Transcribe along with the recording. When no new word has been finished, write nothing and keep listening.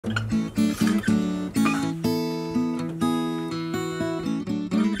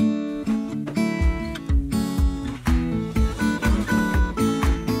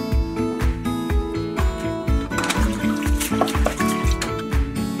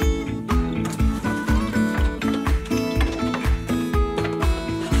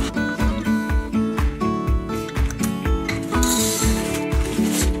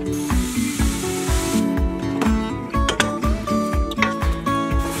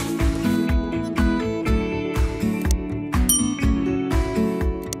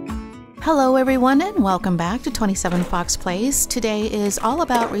Hello everyone and welcome back to 27 Fox Place. Today is all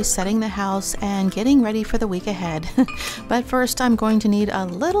about resetting the house and getting ready for the week ahead. But first I'm going to need a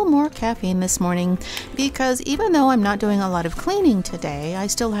little more caffeine this morning because even though I'm not doing a lot of cleaning today, I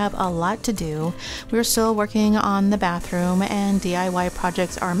still have a lot to do. We're still working on the bathroom and DIY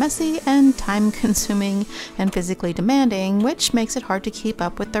projects are messy and time consuming and physically demanding, which makes it hard to keep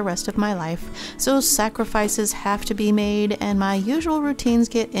up with the rest of my life. So sacrifices have to be made and my usual routines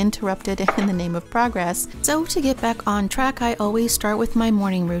get interrupted in the name of progress. So to get back on track, I always start with my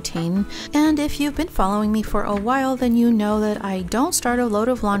morning routine. And if you've been following me for a while, then you know that I don't start a load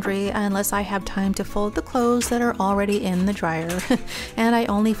of laundry unless I have time to fold the clothes that are already in the dryer. And I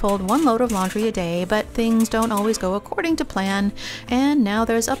only fold one load of laundry a day, but things don't always go according to plan. And now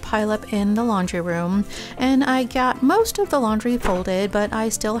there's a pileup in the laundry room. And I got most of the laundry folded, but I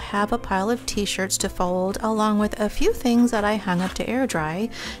still have a pile of t-shirts to fold, along with a few things that I hung up to air dry.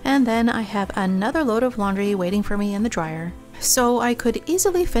 And then I have another load of laundry waiting for me in the dryer. So I could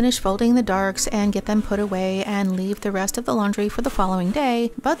easily finish folding the darks and get them put away and leave the rest of the laundry for the following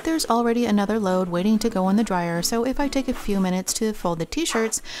day, but there's already another load waiting to go in the dryer, so if I take a few minutes to fold the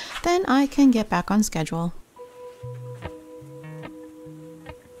t-shirts, then I can get back on schedule.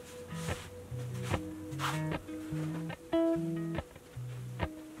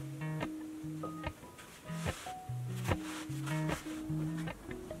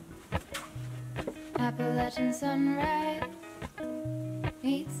 Appalachian sunrise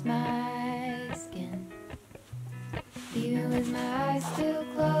meets my skin. Even with my eyes still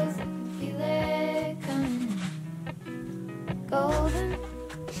closed, I can feel it coming. Golden,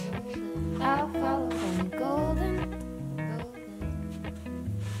 I'll follow only golden,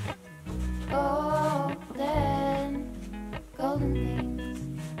 golden, golden things.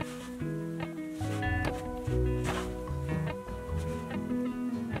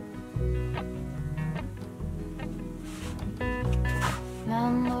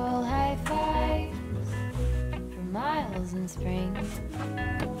 Mountain laurel high fives for miles in spring.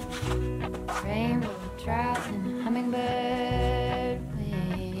 Rainbow trout and hummingbird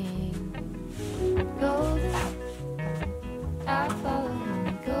wing. Golden, I follow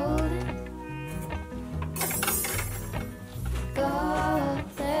only golden.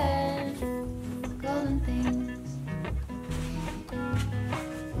 Golden, golden things.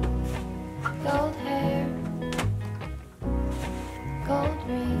 Gold hair, gold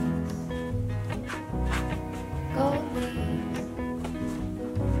rings, gold leaves,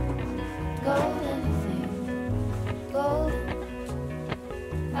 gold anything, golden,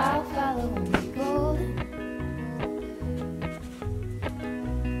 I'll follow only golden,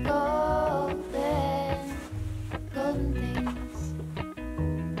 golden, golden things.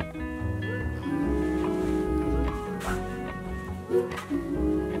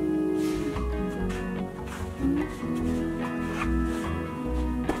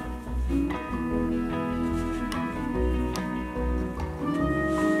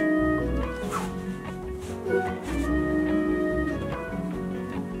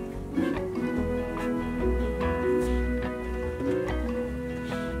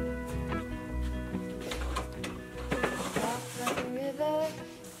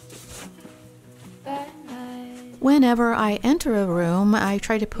 Whenever I enter a room, I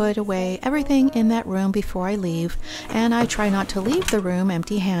try to put away everything in that room before I leave, and I try not to leave the room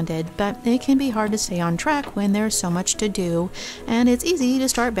empty-handed, but it can be hard to stay on track when there's so much to do, and it's easy to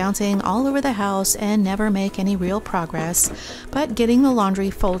start bouncing all over the house and never make any real progress. But getting the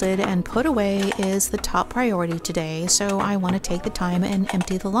laundry folded and put away is the top priority today, so I want to take the time and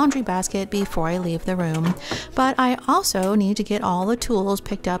empty the laundry basket before I leave the room. But I also need to get all the tools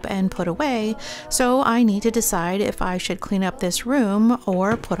picked up and put away, so I need to decide decide if I should clean up this room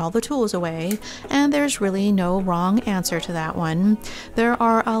or put all the tools away, and there's really no wrong answer to that one. There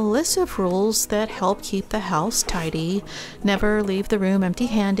are a list of rules that help keep the house tidy. Never leave the room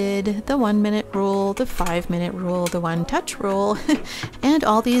empty-handed, the 1-minute rule, the 5-minute rule, the 1-touch rule, and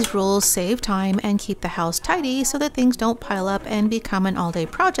all these rules save time and keep the house tidy so that things don't pile up and become an all-day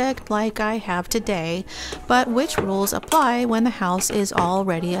project like I have today. But which rules apply when the house is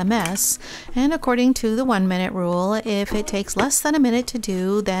already a mess? And according to the 1-minute rule, if it takes less than a minute to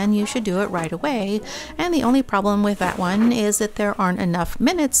do, then you should do it right away. And the only problem with that one is that there aren't enough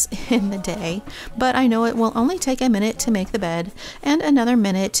minutes in the day. But I know it will only take a minute to make the bed and another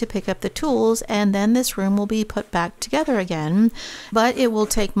minute to pick up the tools, and then this room will be put back together again. But it will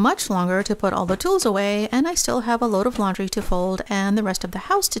take much longer to put all the tools away, and I still have a load of laundry to fold and the rest of the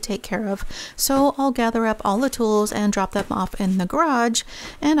house to take care of. So I'll gather up all the tools and drop them off in the garage,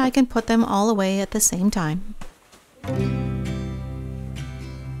 and I can put them all away at the same time.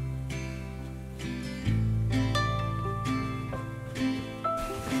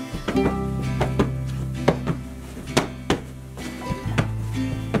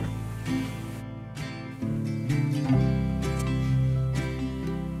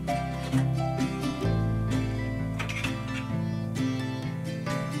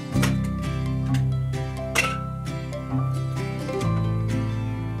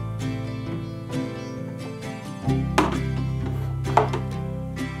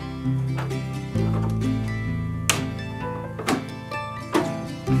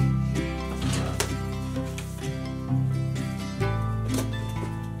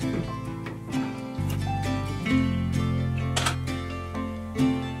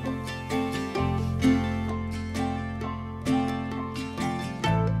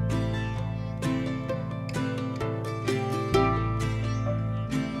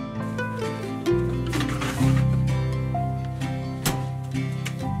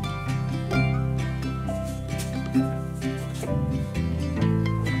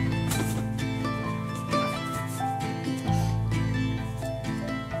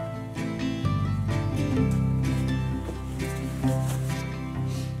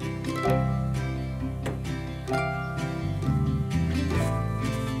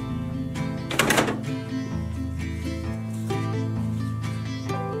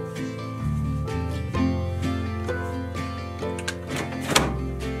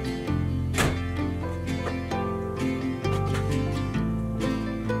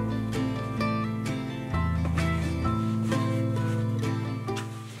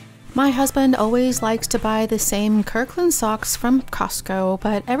 My husband always likes to buy the same Kirkland socks from Costco,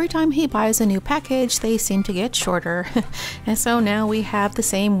 but every time he buys a new package, they seem to get shorter. And so now we have the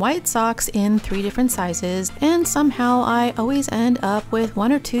same white socks in 3 different sizes, and somehow I always end up with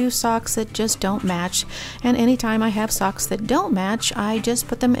 1 or 2 socks that just don't match. And anytime I have socks that don't match, I just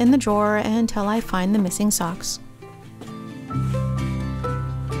put them in the drawer until I find the missing socks.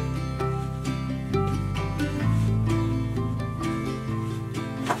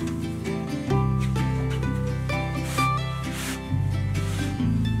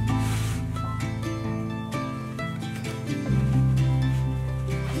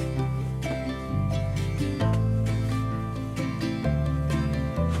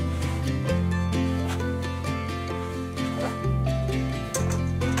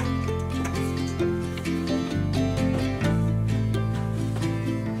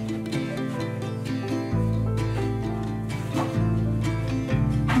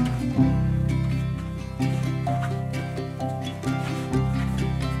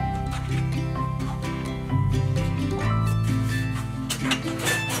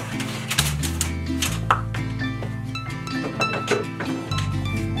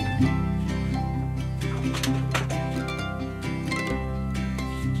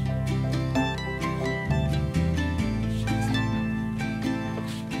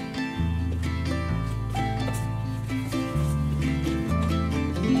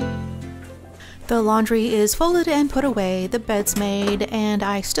 The laundry is folded and put away, the bed's made, and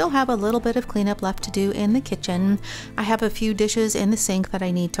I still have a little bit of cleanup left to do in the kitchen. I have a few dishes in the sink that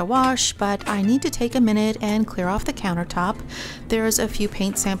I need to wash, but I need to take a minute and clear off the countertop. There's a few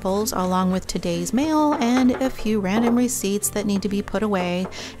paint samples along with today's mail and a few random receipts that need to be put away,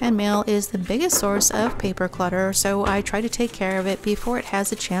 and mail is the biggest source of paper clutter, so I try to take care of it before it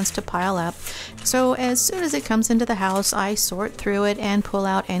has a chance to pile up. So as soon as it comes into the house, I sort through it and pull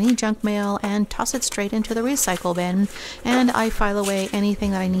out any junk mail and toss it straight into the recycle bin, and I file away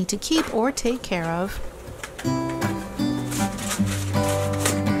anything that I need to keep or take care of.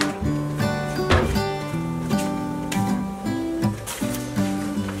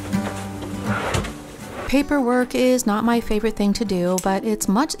 Paperwork is not my favorite thing to do, but it's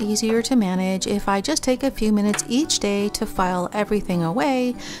much easier to manage if I just take a few minutes each day to file everything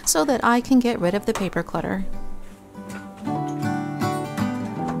away so that I can get rid of the paper clutter.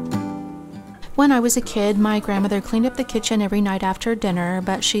 When I was a kid, my grandmother cleaned up the kitchen every night after dinner,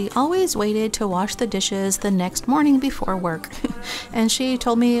 but she always waited to wash the dishes the next morning before work. And she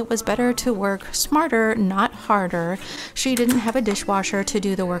told me it was better to work smarter, not harder. She didn't have a dishwasher to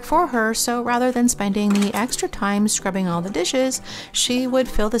do the work for her, so rather than spending the extra time scrubbing all the dishes, she would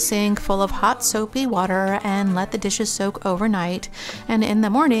fill the sink full of hot soapy water and let the dishes soak overnight. And in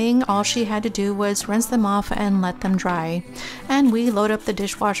the morning, all she had to do was rinse them off and let them dry. And we load up the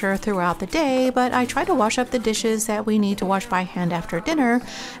dishwasher throughout the day, but I try to wash up the dishes that we need to wash by hand after dinner,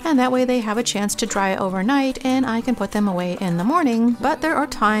 and that way they have a chance to dry overnight and I can put them away in the morning. But there are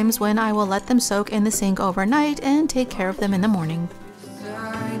times when I will let them soak in the sink overnight and take care of them in the morning.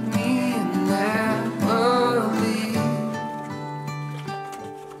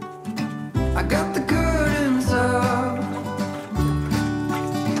 I got the curtains up.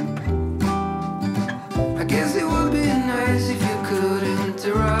 I guess it would be nice if you could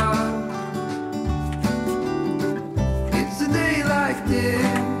interrupt. It's a day like this.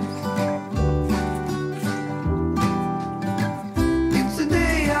 It's a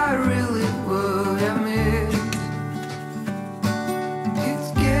day I really would have missed.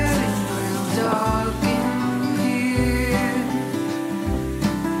 It's getting real dark in here.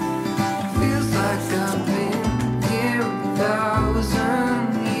 Feels like I've been here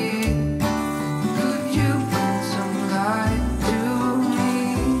 1,000 years. Could you bring some light to me?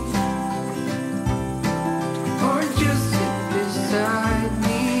 Or just sit beside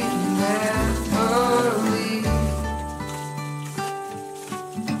me and never leave?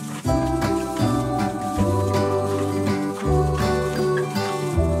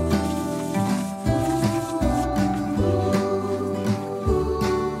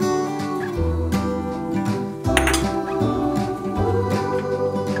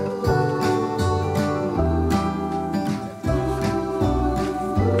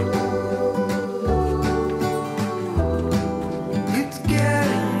 It's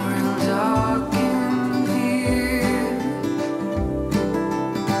getting real dark in here.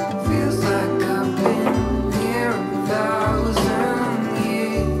 Feels like I've been here 1,000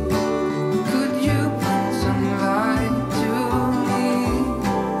 years. Could you bring some light to me?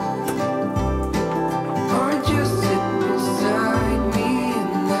 Or just sit beside me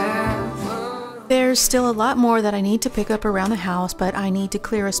and never. There's still a lot more that I need to pick up around the house, but I need to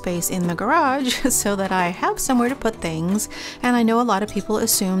clear a space in the garage so that I have somewhere to put things. And I know a lot of people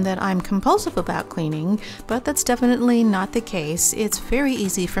assume that I'm compulsive about cleaning, but that's definitely not the case. It's very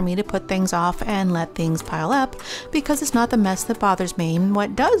easy for me to put things off and let things pile up because it's not the mess that bothers me.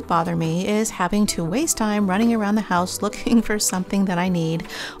 What does bother me is having to waste time running around the house looking for something that I need,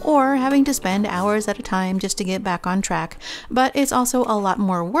 or having to spend hours at a time just to get back on track. But it's also a lot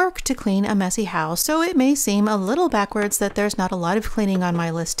more work to clean a messy house, so it may seem a little backwards that there's not a lot of cleaning on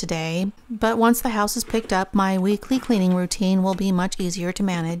my list today. But once the house is picked up, my weekly cleaning routine will be much easier to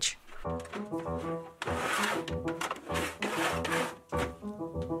manage.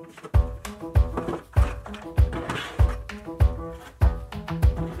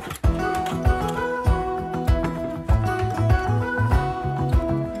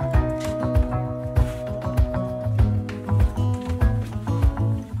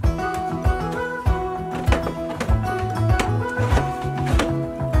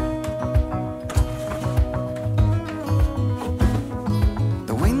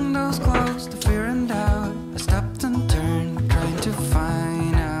 The windows closed, the fear and doubt. I stopped and turned, trying to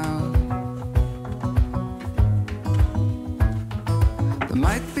find out. There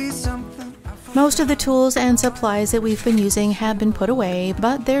might be something I forgot. Most of the tools and supplies that we've been using have been put away,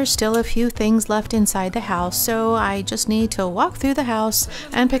 but there's still a few things left inside the house, so I just need to walk through the house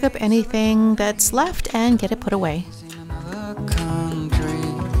and pick up anything that's left and get it put away. In another country.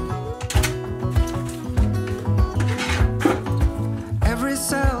 Every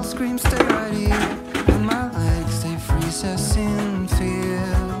cell screams stay right here, and my legs they freeze us in fear.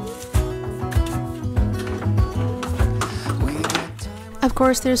 We got time. Of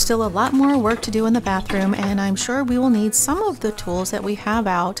course, there's still a lot more work to do in the bathroom, and I'm sure we will need some of the tools that we have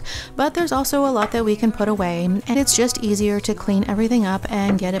out, but there's also a lot that we can put away, and it's just easier to clean everything up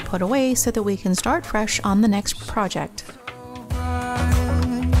and get it put away so that we can start fresh on the next project.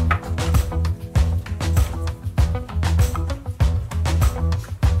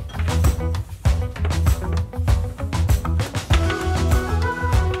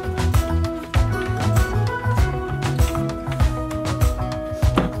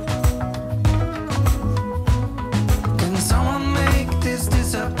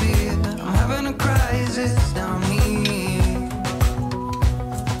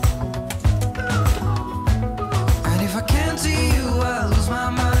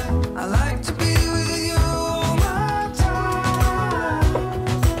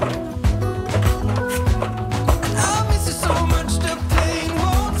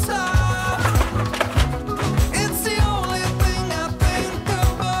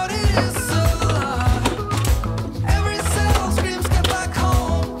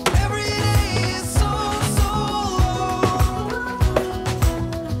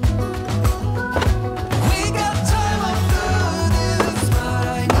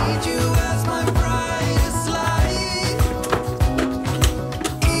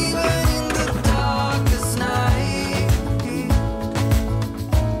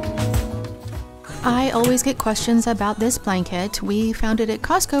 always get questions about this blanket. We found it at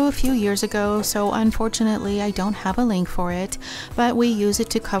Costco a few years ago, so unfortunately I don't have a link for it, but we use it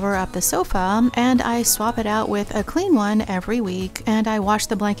to cover up the sofa, and I swap it out with a clean one every week, and I wash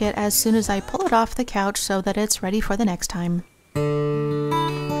the blanket as soon as I pull it off the couch so that it's ready for the next time.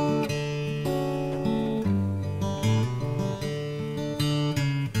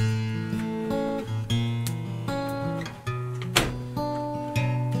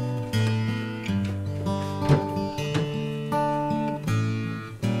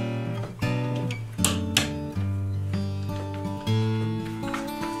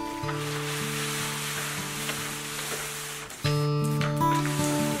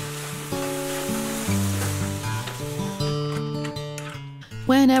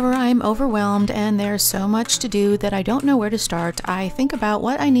 Whenever I'm overwhelmed and there's so much to do that I don't know where to start, I think about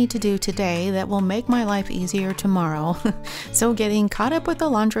what I need to do today that will make my life easier tomorrow. So getting caught up with the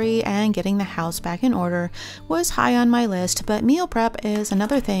laundry and getting the house back in order was high on my list, but meal prep is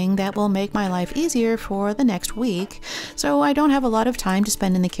another thing that will make my life easier for the next week. So I don't have a lot of time to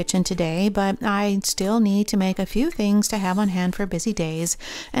spend in the kitchen today, but I still need to make a few things to have on hand for busy days,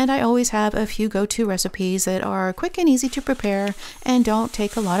 and I always have a few go-to recipes that are quick and easy to prepare and don't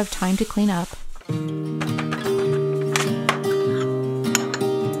take a lot of time to clean up.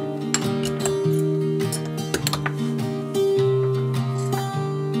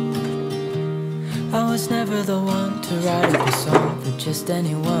 I was never the one to write up a song for just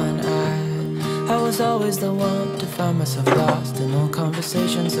anyone. I was always the one to find myself lost in old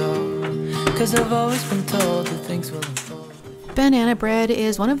conversations. Oh, 'cause I've always been told that things will unfold. Banana bread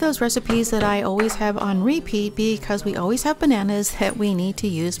is one of those recipes that I always have on repeat because we always have bananas that we need to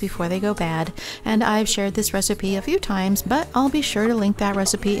use before they go bad, and I've shared this recipe a few times, but I'll be sure to link that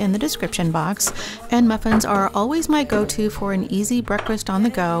recipe in the description box. And muffins are always my go-to for an easy breakfast on the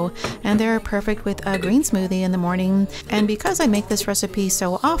go, and they're perfect with a green smoothie in the morning. And because I make this recipe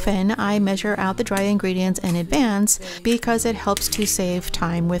so often, I measure out the dry ingredients in advance because it helps to save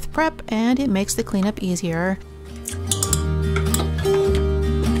time with prep and it makes the cleanup easier.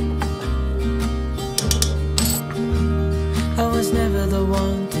 I was never the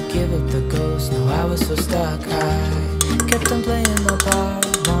one to give up the ghost. No, I was so stuck. I kept on playing my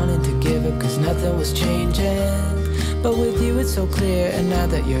part, wanting to give up 'cause nothing was changing. But with you it's so clear, and now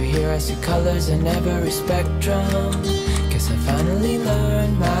that you're here I see colors in every spectrum. Guess I finally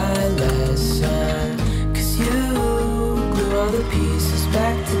learned my lesson, 'cause you glue all the pieces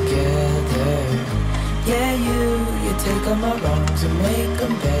back together. Yeah, you take all my wrongs and make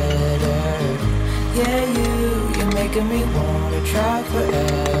them better. Yeah, you're making me wanna try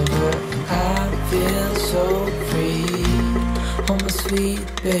forever. I feel so free, oh my sweet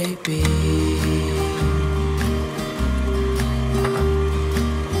baby.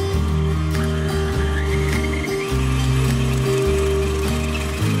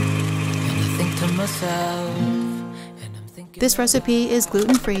 And I think to myself, this recipe is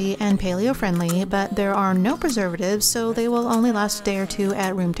gluten-free and paleo-friendly, but there are no preservatives, so they will only last a day or two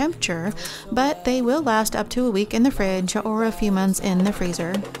at room temperature, but they will last up to a week in the fridge or a few months in the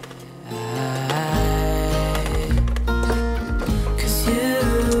freezer. 'Cause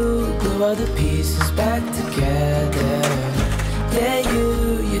you glue all the pieces back together. Yeah,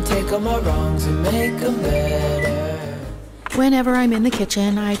 you take all my wrongs and make them better. Whenever I'm in the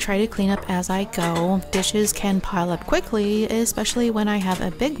kitchen, I try to clean up as I go. Dishes can pile up quickly, especially when I have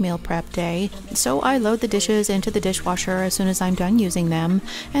a big meal prep day, so I load the dishes into the dishwasher as soon as I'm done using them,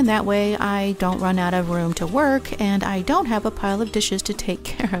 and that way I don't run out of room to work and I don't have a pile of dishes to take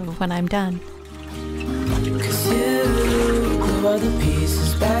care of when I'm done. 'Cause you glue all the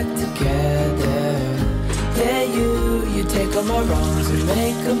pieces back together. Yeah, you take all my wrongs and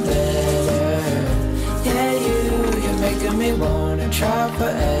make them better. Yeah, you're making me wanna try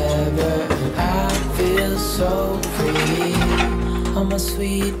forever. And I feel so free, oh my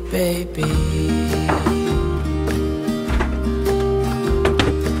sweet baby.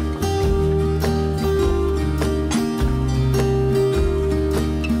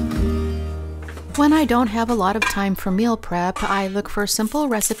 When I don't have a lot of time for meal prep, I look for simple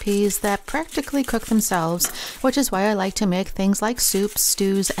recipes that practically cook themselves, which is why I like to make things like soups,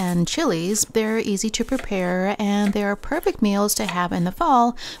 stews, and chilies. They're easy to prepare, and they're perfect meals to have in the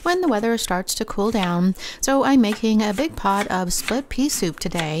fall when the weather starts to cool down. So I'm making a big pot of split pea soup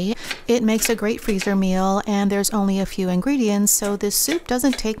today. It makes a great freezer meal, and there's only a few ingredients, so this soup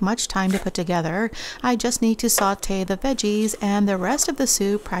doesn't take much time to put together. I just need to saute the veggies, and the rest of the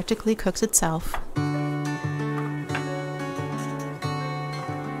soup practically cooks itself.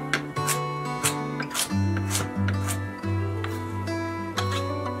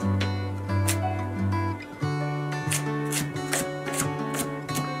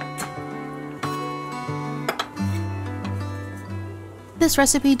 This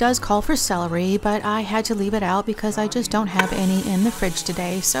recipe does call for celery, but I had to leave it out because I just don't have any in the fridge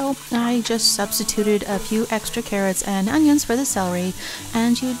today, so I just substituted a few extra carrots and onions for the celery,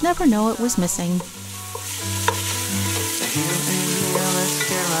 and you'd never know it was missing. Let's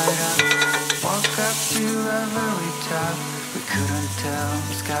get right up. Walk up to the very top. We couldn't tell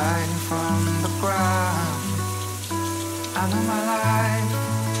the sky from the ground. I know my life.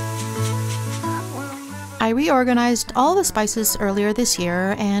 I reorganized all the spices earlier this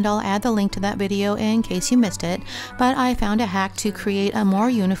year, and I'll add the link to that video in case you missed it, but I found a hack to create a more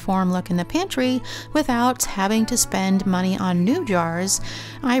uniform look in the pantry without having to spend money on new jars.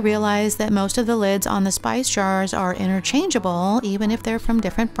 I realized that most of the lids on the spice jars are interchangeable, even if they're from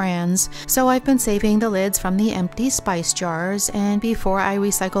different brands, so I've been saving the lids from the empty spice jars, and before I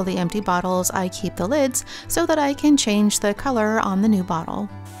recycle the empty bottles, I keep the lids so that I can change the color on the new bottle.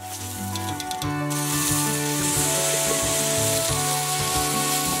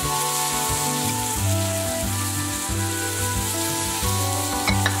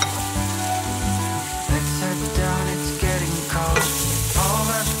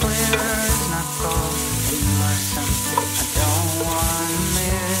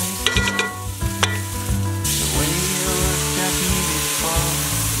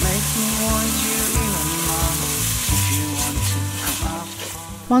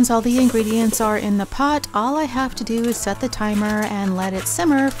 Once all the ingredients are in the pot, all I have to do is set the timer and let it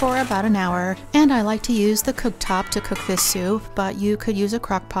simmer for about an hour. And I like to use the cooktop to cook this soup, but you could use a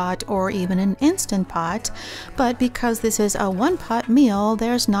crock pot or even an Instant Pot. But because this is a one-pot meal,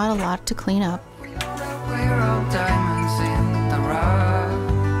 there's not a lot to clean up. We're all diamonds in the rough.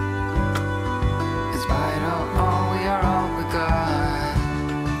 In spite of all, we are all we got.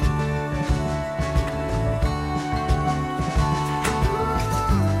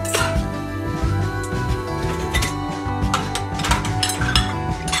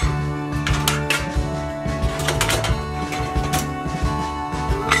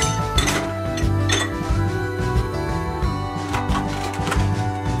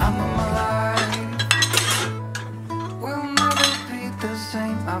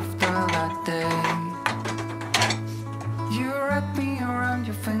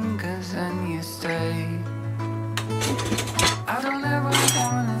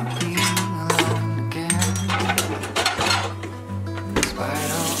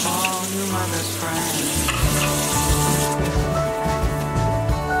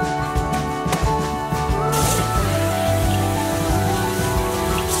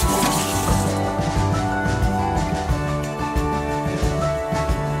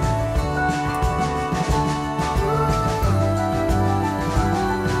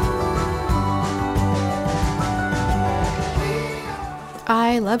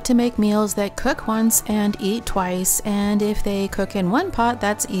 I love to make meals that cook once and eat twice, and if they cook in one pot,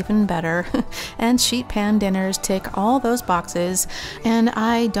 that's even better. And sheet pan dinners tick all those boxes, and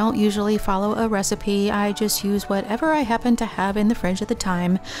I don't usually follow a recipe. I just use whatever I happen to have in the fridge at the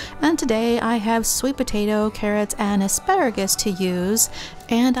time. And today I have sweet potato, carrots, and asparagus to use,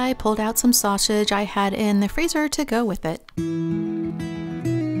 and I pulled out some sausage I had in the freezer to go with it.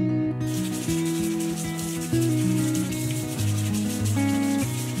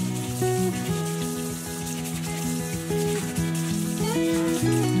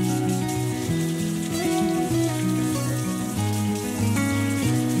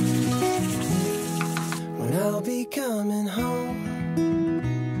 Coming home,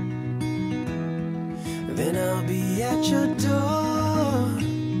 then I'll be at your door.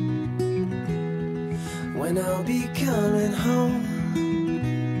 When I'll be coming home,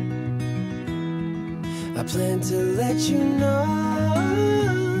 I plan to let you know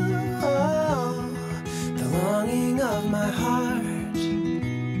the longing of my heart,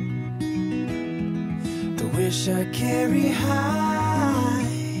 the wish I carry high.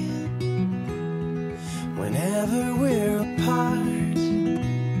 Whenever we're apart,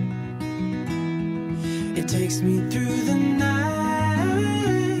 it takes me through the night.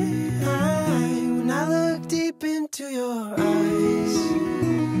 When I look deep into your eyes,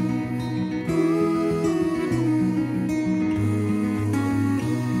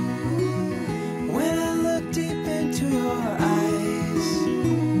 when I look deep into your eyes.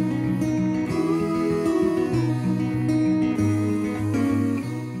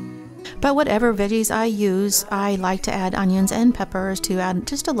 But whatever veggies I use, I like to add onions and peppers to add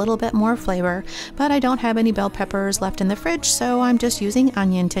just a little bit more flavor. But I don't have any bell peppers left in the fridge, so I'm just using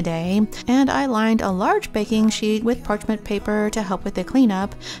onion today. And I lined a large baking sheet with parchment paper to help with the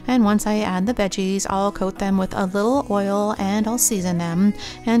cleanup. And once I add the veggies, I'll coat them with a little oil and I'll season them.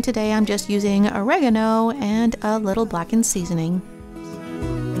 And today I'm just using oregano and a little blackened seasoning.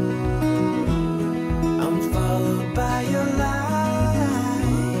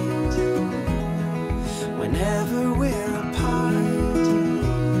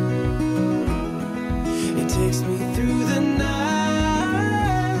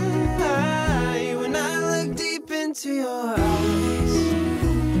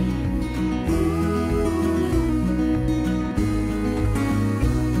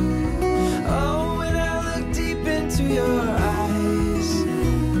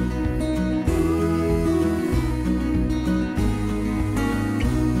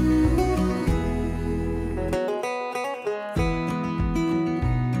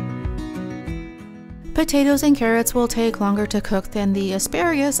 Potatoes and carrots will take longer to cook than the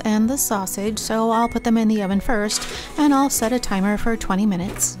asparagus and the sausage, so I'll put them in the oven first, and I'll set a timer for 20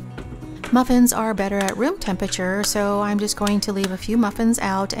 minutes. Muffins are better at room temperature, so I'm just going to leave a few muffins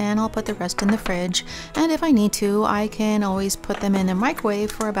out and I'll put the rest in the fridge. And if I need to, I can always put them in the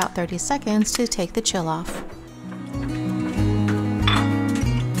microwave for about 30 seconds to take the chill off.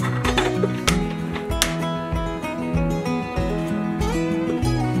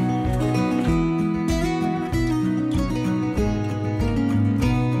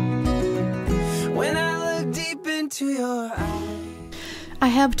 When I look deep into your eyes. I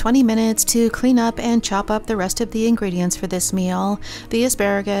have 20 minutes to clean up and chop up the rest of the ingredients for this meal. The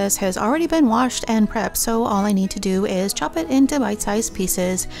asparagus has already been washed and prepped, so all I need to do is chop it into bite-sized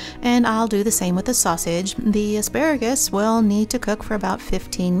pieces, and I'll do the same with the sausage. The asparagus will need to cook for about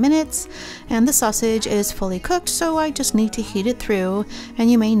 15 minutes, and the sausage is fully cooked, so I just need to heat it through. And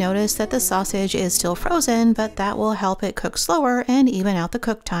you may notice that the sausage is still frozen, but that will help it cook slower and even out the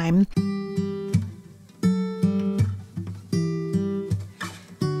cook time.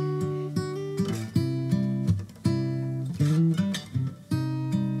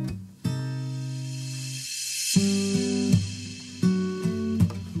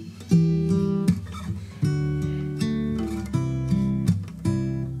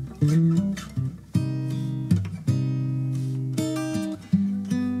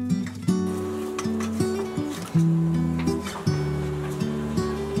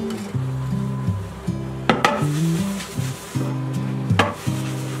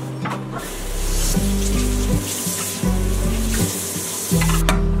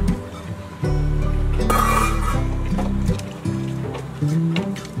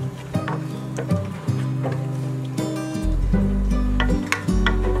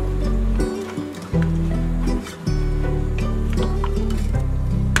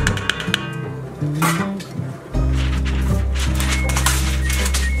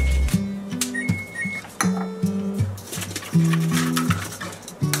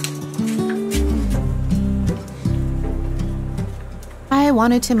 I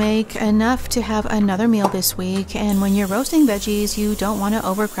wanted to make enough to have another meal this week, and when you're roasting veggies you don't want to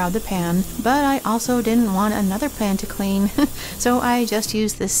overcrowd the pan, but I also didn't want another pan to clean, so I just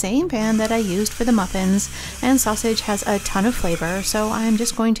used the same pan that I used for the muffins. And sausage has a ton of flavor, so I'm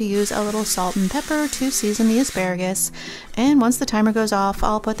just going to use a little salt and pepper to season the asparagus. And once the timer goes off,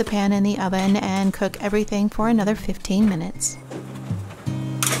 I'll put the pan in the oven and cook everything for another 15 minutes.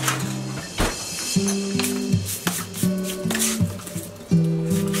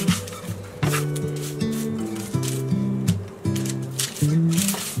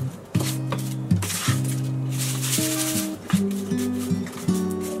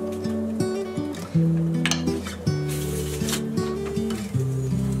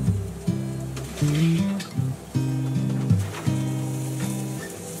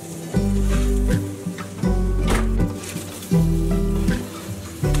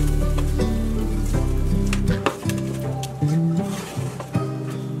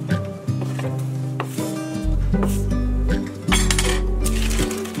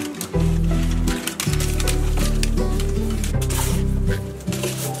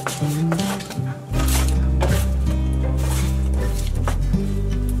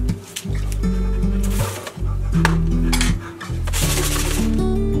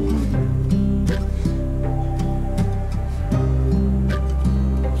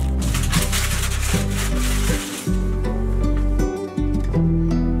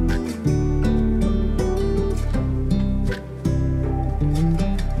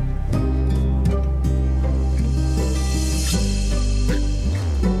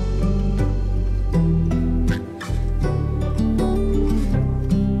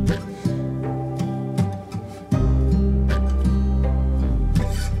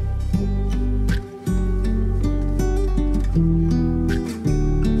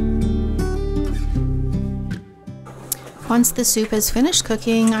 Once the soup is finished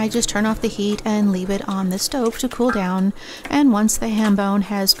cooking, I just turn off the heat and leave it on the stove to cool down. And once the ham bone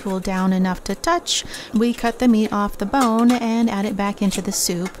has cooled down enough to touch, we cut the meat off the bone and add it back into the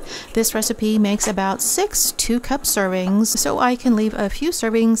soup. This recipe makes about 6 2-cup servings, so I can leave a few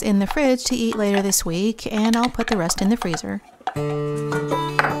servings in the fridge to eat later this week, and I'll put the rest in the freezer.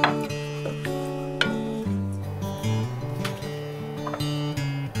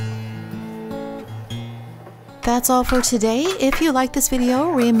 That's all for today. If you like this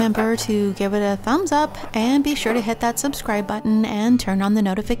video, remember to give it a thumbs up and be sure to hit that subscribe button and turn on the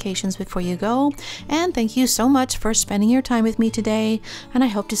notifications before you go. And thank you so much for spending your time with me today, and I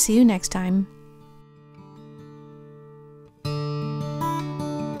hope to see you next time.